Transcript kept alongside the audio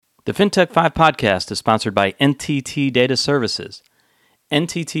The FinTech 5 podcast is sponsored by NTT Data Services.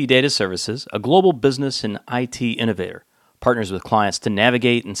 NTT Data Services, a global business and IT innovator, partners with clients to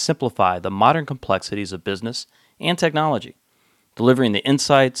navigate and simplify the modern complexities of business and technology, delivering the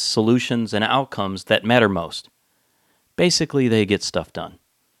insights, solutions, and outcomes that matter most. Basically, they get stuff done.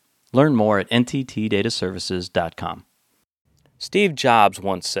 Learn more at nttdataservices.com. Steve Jobs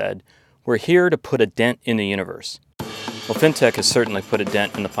once said, "We're here to put a dent in the universe." Well, FinTech has certainly put a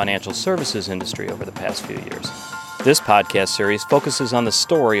dent in the financial services industry over the past few years. This podcast series focuses on the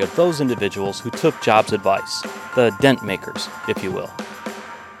story of those individuals who took Jobs' advice, the dent makers, if you will.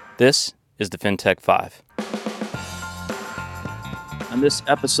 This is the FinTech 5. On this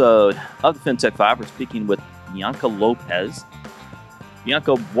episode of the FinTech 5, we're speaking with Bianca Lopez.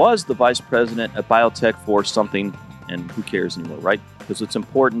 Bianca was the vice president at biotech for something, and who cares anymore, right? Because what's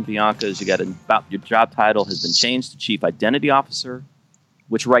important, Bianca, is your job title has been changed to Chief Identity Officer,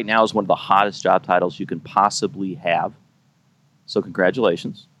 which right now is one of the hottest job titles you can possibly have. So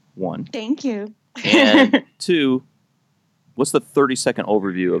congratulations, one. Thank you. And two, what's the 30-second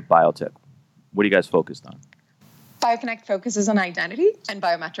overview of biotech? What are you guys focused on? BioConnect focuses on identity and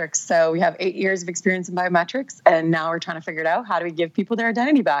biometrics. So we have 8 years of experience in biometrics, and now we're trying to figure it out. How do we give people their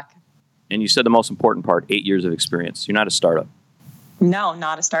identity back? And you said the most important part, 8 years of experience. You're not a startup. No,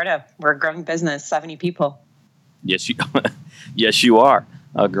 not a startup. We're a growing business, 70 people. Yes, you are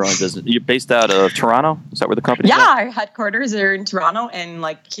a growing business. You're based out of Toronto? Is that where the company is? Yeah, our headquarters are in Toronto in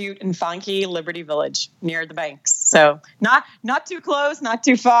cute and funky Liberty Village near the banks. So not too close, not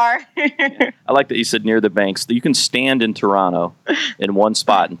too far. I like that you said near the banks. You can stand in Toronto in one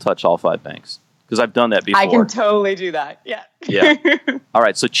spot and touch all 5 banks. Because I've done that before. I can totally do that. Yeah. Yeah. All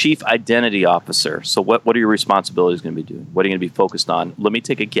right. So Chief Identity Officer. So what are your responsibilities going to be doing? What are you going to be focused on? Let me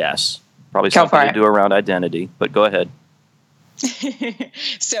take a guess. Probably something to do around identity, but go ahead.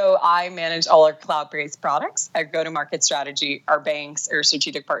 So I manage all our cloud-based products, our go-to-market strategy, our banks, our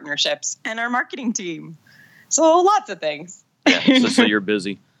strategic partnerships, and our marketing team. So lots of things. Yeah. So you're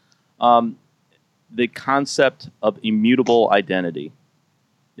busy. The concept of immutable identity.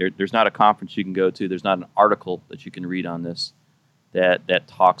 There's not a conference you can go to. There's not an article that you can read on this that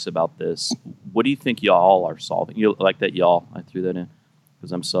talks about this. What do you think y'all are solving? You like that y'all? I threw that in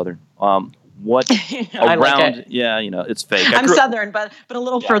because I'm Southern. What I around? Like it. Yeah, it's fake. I'm Southern, but a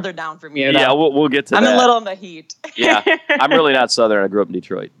little further down from you. Though. Yeah, we'll get to that. I'm a little in the heat. Yeah, I'm really not Southern. I grew up in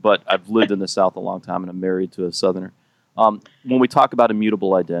Detroit, but I've lived in the South a long time, and I'm married to a Southerner. When we talk about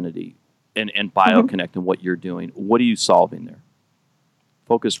immutable identity and BioConnect and what you're doing, what are you solving there?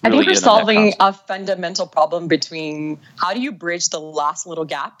 Focus really. I think we're solving a fundamental problem between how do you bridge the last little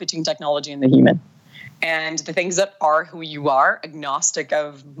gap between technology and the human, and the things that are who you are, agnostic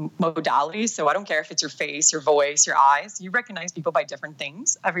of modalities. So I don't care if it's your face, your voice, your eyes. You recognize people by different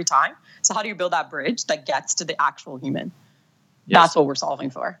things every time. So how do you build that bridge that gets to the actual human? Yes. That's what we're solving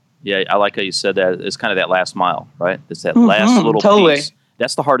for. Yeah, I like how you said that. It's kind of that last mile, right? It's that last little piece.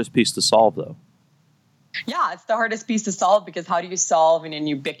 That's the hardest piece to solve, though. Yeah, it's the hardest piece to solve because how do you solve in an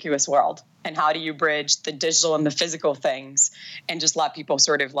ubiquitous world? And how do you bridge the digital and the physical things and just let people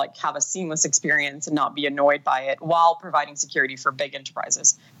sort of have a seamless experience and not be annoyed by it while providing security for big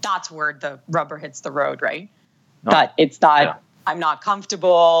enterprises? That's where the rubber hits the road, right? No. That it's that yeah. I'm not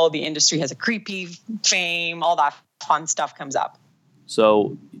comfortable, the industry has a creepy fame, all that fun stuff comes up.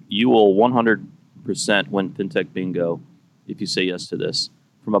 So you will 100% win FinTech Bingo if you say yes to this.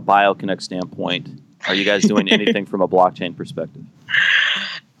 From a BioConnect standpoint, are you guys doing anything from a blockchain perspective?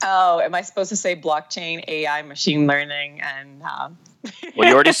 Oh, am I supposed to say blockchain, AI, machine learning, and well,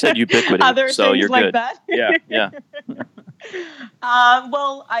 you already said ubiquity, other so things you're like good. That? Yeah.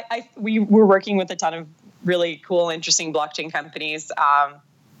 Well, we're working with a ton of really cool, interesting blockchain companies.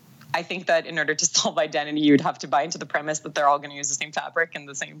 I think that in order to solve identity, you'd have to buy into the premise that they're all going to use the same fabric and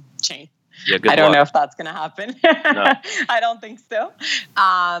the same chain. Yeah, I don't know if that's going to happen. No. I don't think so.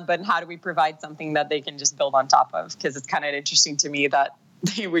 But how do we provide something that they can just build on top of? Because it's kind of interesting to me that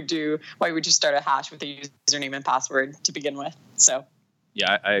they would do. Why would you start a hash with a username and password to begin with? So.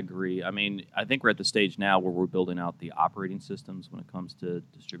 Yeah, I agree. I mean, I think we're at the stage now where we're building out the operating systems when it comes to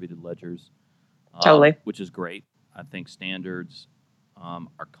distributed ledgers. Totally. Which is great. I think standards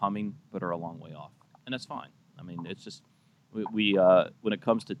are coming, but are a long way off. And that's fine. I mean, it's just, we when it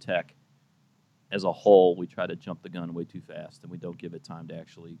comes to tech, as a whole, we try to jump the gun way too fast, and we don't give it time to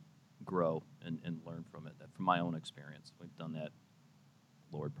actually grow and learn from it. From my own experience, we've done that,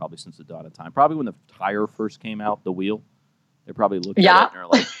 Lord, probably since the dawn of time. Probably when the tire first came out, the wheel, they probably looked at it and are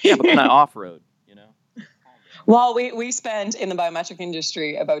like, yeah, but can I off-road, Well, we spent in the biometric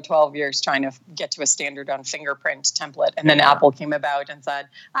industry about 12 years trying to get to a standard on fingerprint template. And then Apple came about and said,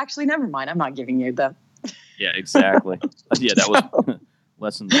 actually, never mind. I'm not giving you the. Yeah, exactly. Yeah, that was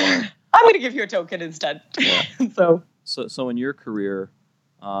lesson learned. I'm going to give you a token instead. Yeah. So in your career,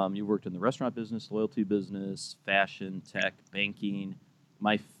 you worked in the restaurant business, loyalty business, fashion, tech, banking.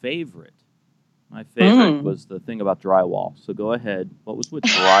 My favorite was the thing about drywall. So go ahead. What was with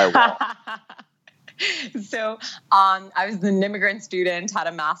drywall? So I was an immigrant student, had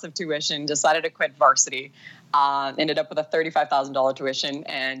a massive tuition, decided to quit varsity, ended up with a $35,000 tuition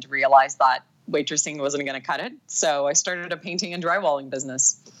and realized that waitressing wasn't going to cut it. So I started a painting and drywalling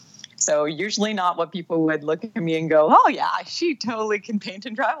business. So usually not what people would look at me and go, oh, yeah, she totally can paint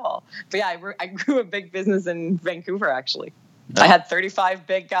and drywall. But yeah, I grew a big business in Vancouver, actually. I had 35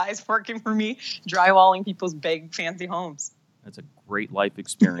 big guys working for me, drywalling people's big, fancy homes. That's a great life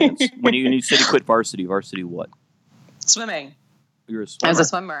experience. When you said you quit varsity what? Swimming. You're a swimmer? I was a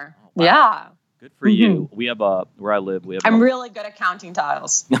swimmer. Oh, wow. Yeah. Good for you. We have where I live, I'm really good at counting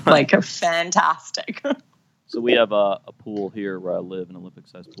tiles. Like, fantastic. So we have a pool here where I live, an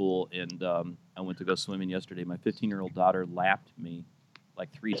Olympic-sized pool, and I went to go swimming yesterday. My 15-year-old daughter lapped me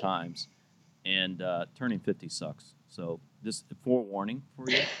like 3 times, and turning 50 sucks. So just forewarning for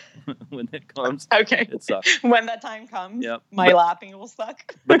you when it comes. Okay. It sucks. When that time comes, yep. Lapping will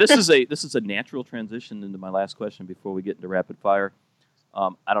suck. But this is a natural transition into my last question before we get into rapid fire.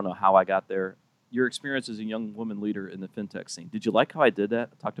 I don't know how I got there. Your experience as a young woman leader in the fintech scene. Did you like how I did that?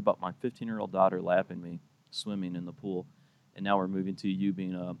 I talked about my 15-year-old daughter lapping me, swimming in the pool, and now we're moving to you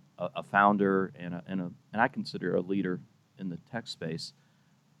being a founder and I consider a leader in the tech space.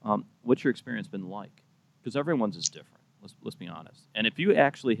 What's your experience been like? Because everyone's is different. Let's be honest. And if you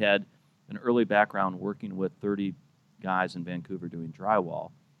actually had an early background working with 30 guys in Vancouver doing drywall,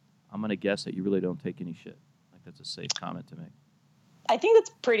 I'm going to guess that you really don't take any shit. Like, that's a safe comment to make. I think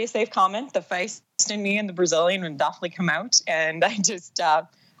that's a pretty safe comment. The feist in me and the Brazilian would definitely come out. And I just, I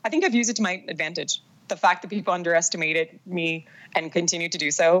think I've used it to my advantage. The fact that people underestimated me and continue to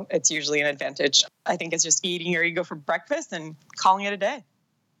do so, it's usually an advantage. I think it's just eating your ego for breakfast and calling it a day.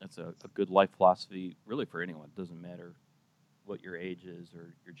 That's a good life philosophy, really, for anyone. It doesn't matter what your age is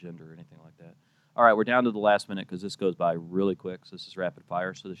or your gender or anything like that. All right, we're down to the last minute because this goes by really quick. So this is rapid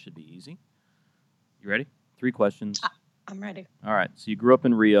fire, so this should be easy. You ready? 3 questions. I'm ready. All right, so you grew up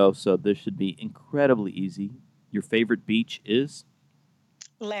in Rio, so this should be incredibly easy. Your favorite beach is?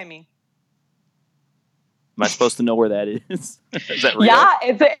 Leme. Am I supposed to know where that is? Is that Rio? Yeah,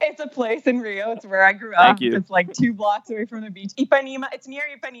 it's a place in Rio. It's where I grew up. Thank you. It's like 2 blocks away from the beach. Ipanema. It's near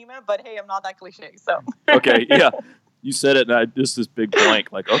Ipanema, but hey, I'm not that cliche. So. Okay, yeah. You said it, and I just this big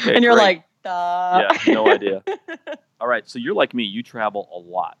blank. Like, okay, and you're great. like, duh. Yeah, no idea. All right, so you're like me. You travel a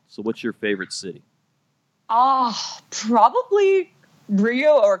lot. So what's your favorite city? Probably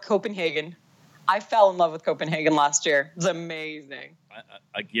Rio or Copenhagen. I fell in love with Copenhagen last year. It's amazing.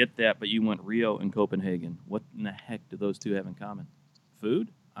 I get that, but you went Rio and Copenhagen. What in the heck do those two have in common? Food?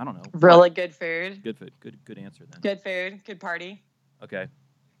 I don't know. Really good food. Good food. Good answer then. Good food. Good party. Okay.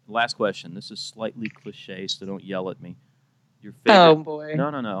 Last question. This is slightly cliche, so don't yell at me. Your favorite? Oh boy.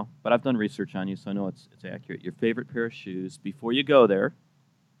 No. But I've done research on you, so I know it's accurate. Your favorite pair of shoes. Before you go there,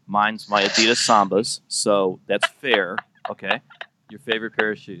 mine's my Adidas Sambas, so that's fair. Okay. Your favorite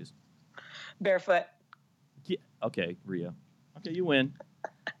pair of shoes? Barefoot. Yeah. Okay, Rio. Okay, you win.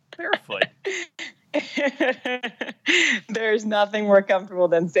 Barefoot. There's nothing more comfortable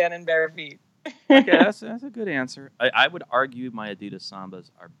than standing bare feet. Okay, that's a good answer. I would argue my Adidas Sambas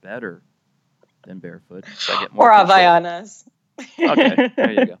are better than barefoot. So I get more or Havaianas. Okay,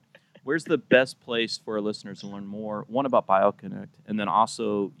 there you go. Where's the best place for our listeners to learn more? One, about BioConnect, and then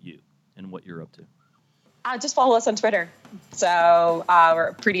also you and what you're up to. Just follow us on Twitter. So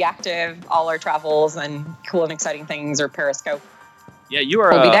we're pretty active. All our travels and cool and exciting things are Periscope. Yeah, you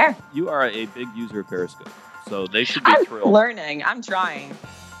are. We'll be there. You are a big user of Periscope, so they should be thrilled. I'm learning. I'm trying.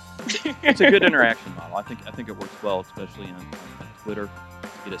 It's a good interaction model. I think it works well, especially on Twitter,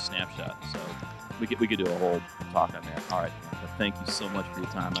 to get a snapshot. So we could do a whole talk on that. All right, Bianca, thank you so much for your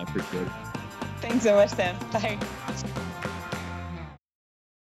time. I appreciate it. Thanks so much, Sam. Bye.